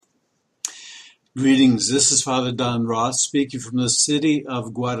Greetings, this is Father Don Roth speaking from the city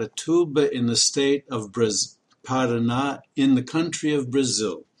of Guaratuba in the state of Paraná in the country of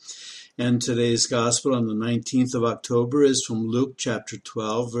Brazil. And today's gospel on the 19th of October is from Luke chapter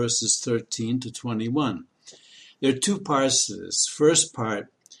 12, verses 13 to 21. There are two parts to this. First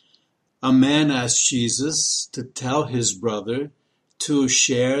part, a man asked Jesus to tell his brother to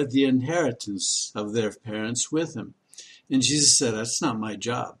share the inheritance of their parents with him. And Jesus said, that's not my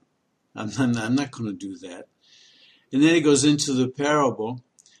job. I'm not going to do that. And then he goes into the parable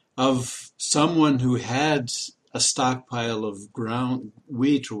of someone who had a stockpile of ground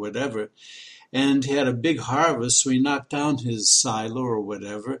wheat or whatever, and he had a big harvest, so he knocked down his silo or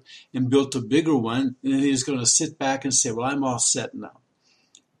whatever and built a bigger one, and then he was going to sit back and say, well, I'm all set now.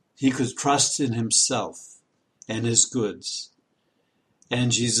 He could trust in himself and his goods.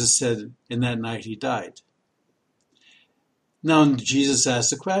 And Jesus said, in that night he died. Now Jesus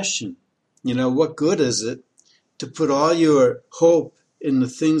asked a question. What good is it to put all your hope in the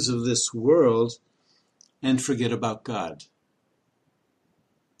things of this world and forget about God?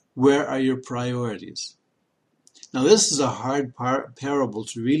 Where are your priorities? Now, this is a hard parable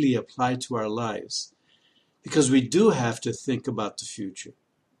to really apply to our lives because we do have to think about the future.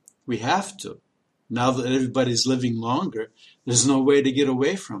 We have to. Now that everybody's living longer, there's no way to get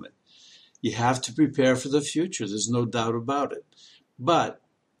away from it. You have to prepare for the future. There's no doubt about it. But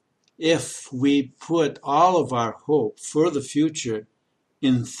if we put all of our hope for the future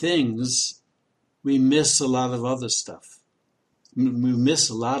in things, we miss a lot of other stuff. We miss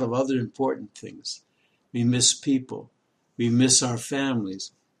a lot of other important things. We miss people. We miss our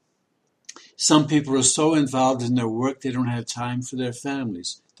families. Some people are so involved in their work, they don't have time for their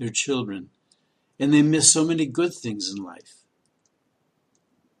families, their children. And they miss so many good things in life.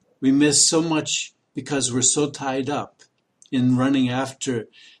 We miss so much because we're so tied up in running after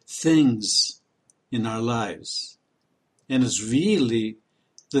things in our lives. And it's really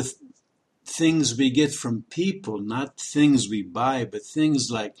the things we get from people, not things we buy, but things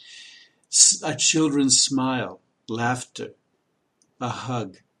like a children's smile, laughter, a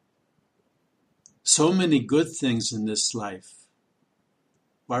hug. So many good things in this life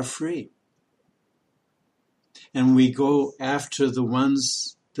are free. And we go after the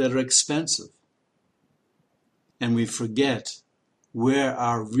ones that are expensive. And we forget where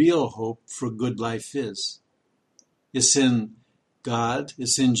our real hope for good life is. It's in God,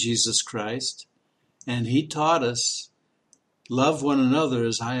 it's in Jesus Christ, and He taught us, love one another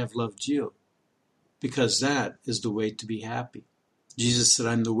as I have loved you, because that is the way to be happy. Jesus said,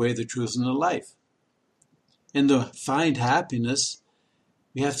 I'm the way, the truth, and the life. And to find happiness,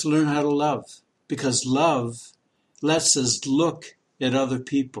 we have to learn how to love, because love lets us look at other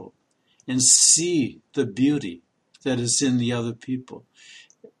people and see the beauty that is in the other people.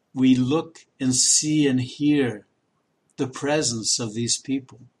 We look and see and hear the presence of these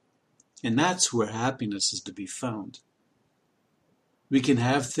people. And that's where happiness is to be found. We can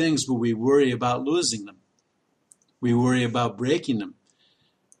have things, but we worry about losing them. We worry about breaking them.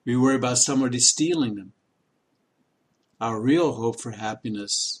 We worry about somebody stealing them. Our real hope for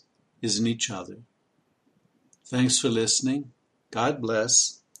happiness is in each other. Thanks for listening. God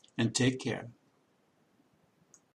bless, and take care.